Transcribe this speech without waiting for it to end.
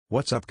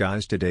What's up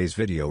guys, today's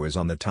video is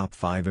on the top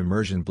 5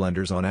 immersion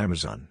blenders on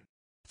Amazon.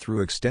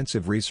 Through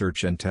extensive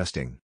research and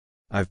testing,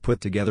 I've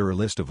put together a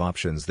list of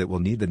options that will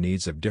meet the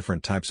needs of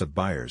different types of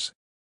buyers.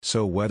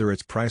 So whether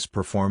it's price,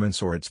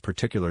 performance or its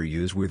particular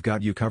use, we've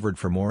got you covered.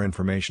 For more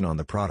information on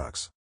the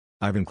products,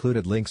 I've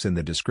included links in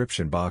the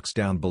description box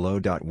down below,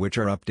 which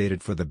are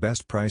updated for the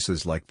best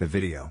prices. Like the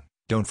video,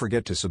 don't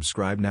forget to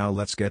subscribe. Now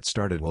let's get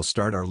started. We'll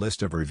start our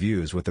list of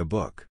reviews with a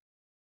book.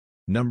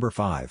 Number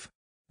 5.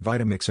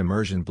 Vitamix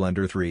Immersion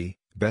Blender 3,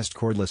 Best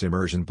Cordless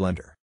Immersion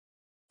Blender.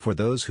 For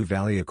those who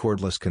value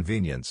cordless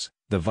convenience,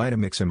 the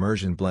Vitamix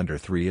Immersion Blender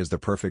 3 is the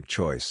perfect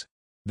choice.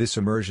 This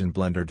immersion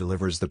blender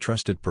delivers the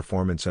trusted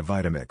performance of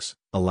Vitamix,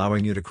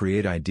 allowing you to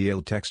create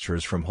ideal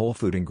textures from whole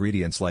food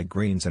ingredients like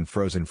greens and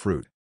frozen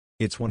fruit.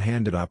 Its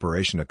one-handed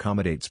operation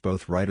accommodates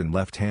both right and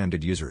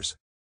left-handed users.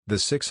 The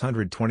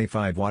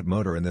 625-watt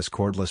motor in this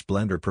cordless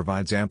blender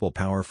provides ample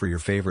power for your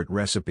favorite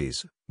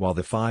recipes, while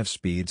the 5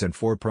 speeds and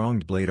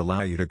 4-pronged blade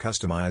allow you to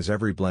customize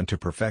every blend to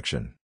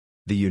perfection.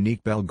 The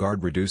unique bell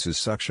guard reduces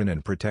suction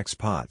and protects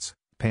pots,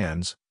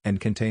 pans, and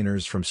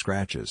containers from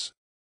scratches.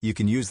 You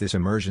can use this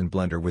immersion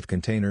blender with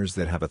containers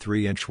that have a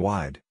 3-inch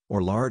wide,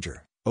 or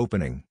larger,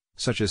 opening,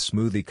 such as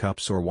smoothie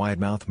cups or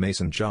wide-mouth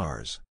mason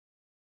jars.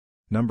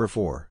 Number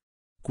 4.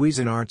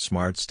 Cuisinart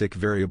Smart Stick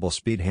Variable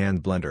Speed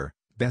Hand Blender,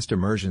 Best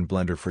Immersion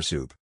Blender for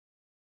Soup.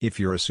 If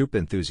you're a soup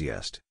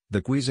enthusiast,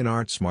 the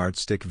Cuisinart Smart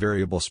Stick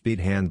Variable Speed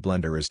Hand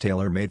Blender is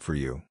tailor-made for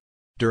you.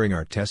 During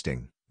our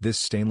testing, this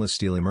stainless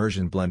steel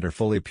immersion blender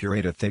fully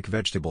pureed a thick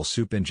vegetable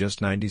soup in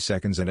just 90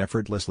 seconds and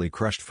effortlessly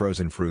crushed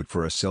frozen fruit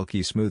for a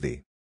silky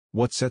smoothie.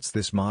 What sets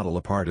this model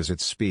apart is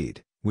its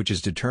speed, which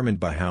is determined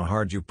by how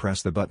hard you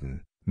press the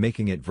button,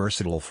 making it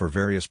versatile for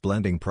various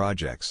blending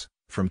projects,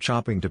 from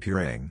chopping to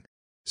pureeing.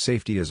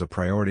 Safety is a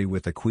priority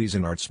with the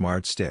Cuisinart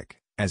Smart Stick,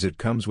 as it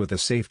comes with a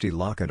safety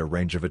lock and a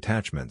range of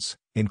attachments,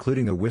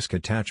 including a whisk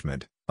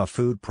attachment, a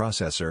food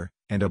processor,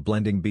 and a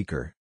blending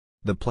beaker.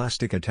 The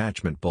plastic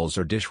attachment bowls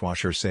are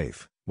dishwasher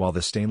safe, while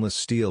the stainless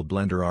steel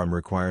blender arm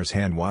requires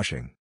hand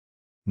washing.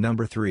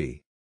 Number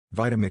 3.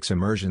 Vitamix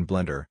Immersion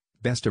Blender,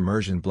 Best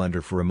Immersion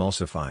Blender for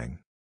Emulsifying.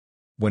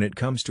 When it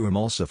comes to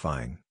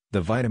emulsifying,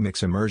 the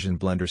Vitamix Immersion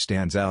Blender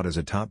stands out as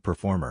a top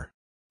performer.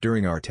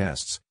 During our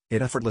tests,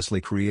 it effortlessly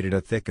created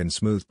a thick and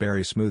smooth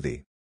berry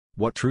smoothie.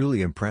 What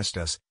truly impressed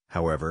us,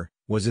 however,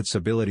 was its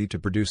ability to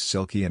produce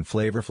silky and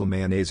flavorful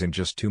mayonnaise in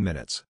just 2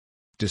 minutes.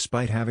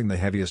 Despite having the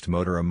heaviest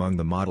motor among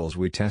the models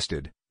we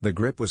tested, the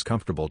grip was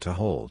comfortable to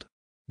hold.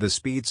 The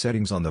speed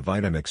settings on the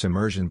Vitamix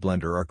Immersion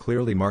Blender are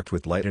clearly marked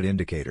with lighted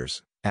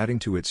indicators, adding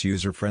to its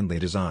user-friendly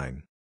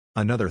design.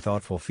 Another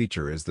thoughtful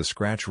feature is the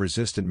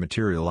scratch-resistant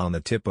material on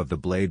the tip of the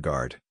blade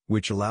guard,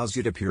 which allows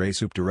you to puree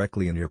soup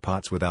directly in your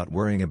pots without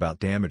worrying about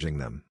damaging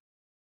them.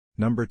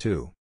 Number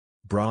 2.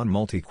 Braun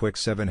Multi-Quick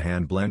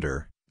 7-Hand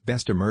Blender,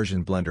 Best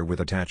Immersion Blender with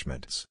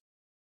Attachments.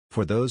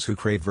 For those who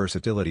crave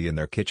versatility in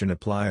their kitchen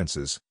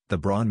appliances, the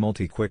Braun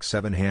Multi-Quick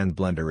 7-Hand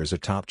Blender is a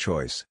top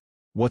choice.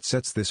 What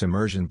sets this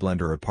immersion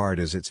blender apart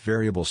is its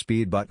variable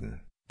speed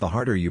button. The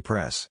harder you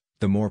press,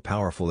 the more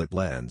powerful it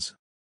blends.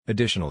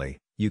 Additionally,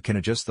 you can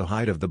adjust the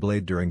height of the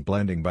blade during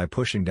blending by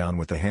pushing down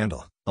with the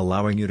handle,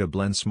 allowing you to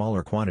blend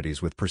smaller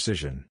quantities with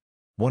precision.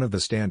 One of the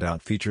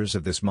standout features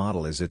of this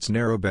model is its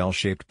narrow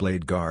bell-shaped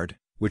blade guard,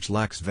 which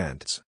lacks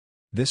vents.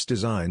 This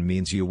design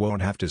means you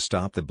won't have to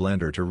stop the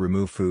blender to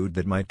remove food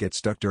that might get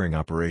stuck during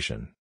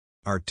operation.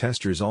 Our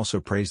testers also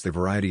praised the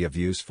variety of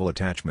useful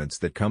attachments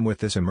that come with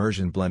this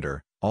immersion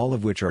blender, all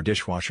of which are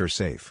dishwasher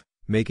safe,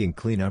 making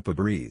cleanup a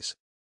breeze.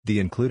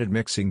 The included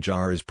mixing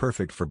jar is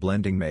perfect for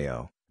blending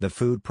mayo, the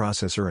food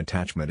processor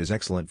attachment is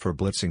excellent for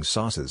blitzing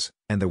sauces,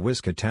 and the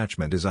whisk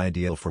attachment is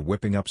ideal for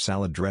whipping up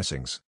salad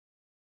dressings.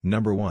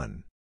 Number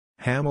 1.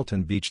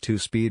 Hamilton Beach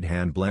 2-Speed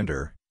Hand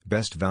Blender,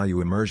 Best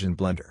Value Immersion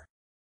Blender.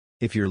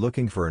 If you're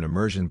looking for an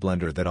immersion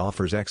blender that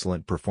offers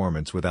excellent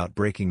performance without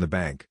breaking the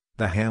bank,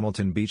 the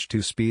Hamilton Beach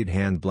 2-Speed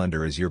Hand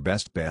Blender is your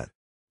best bet.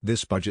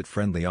 This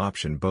budget-friendly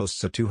option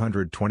boasts a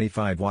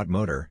 225-watt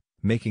motor,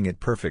 making it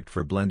perfect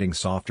for blending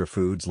softer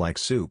foods like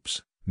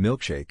soups,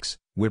 milkshakes,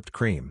 whipped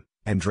cream,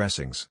 and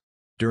dressings.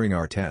 During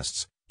our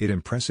tests, it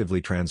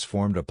impressively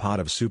transformed a pot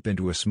of soup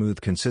into a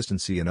smooth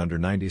consistency in under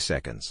 90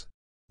 seconds.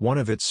 One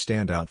of its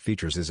standout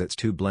features is its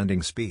 2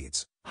 blending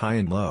speeds, high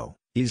and low,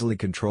 easily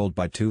controlled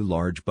by 2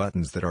 large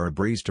buttons that are a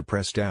breeze to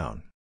press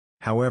down.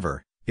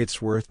 However,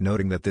 it's worth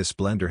noting that this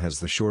blender has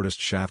the shortest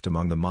shaft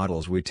among the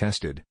models we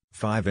tested,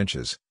 5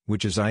 inches,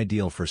 which is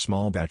ideal for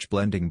small batch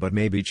blending but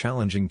may be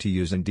challenging to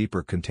use in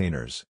deeper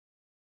containers.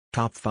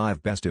 Top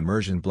 5 Best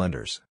Immersion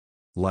Blenders.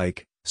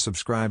 Like,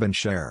 subscribe and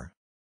share.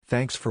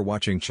 Thanks for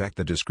watching. Check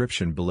the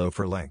description below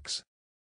for links.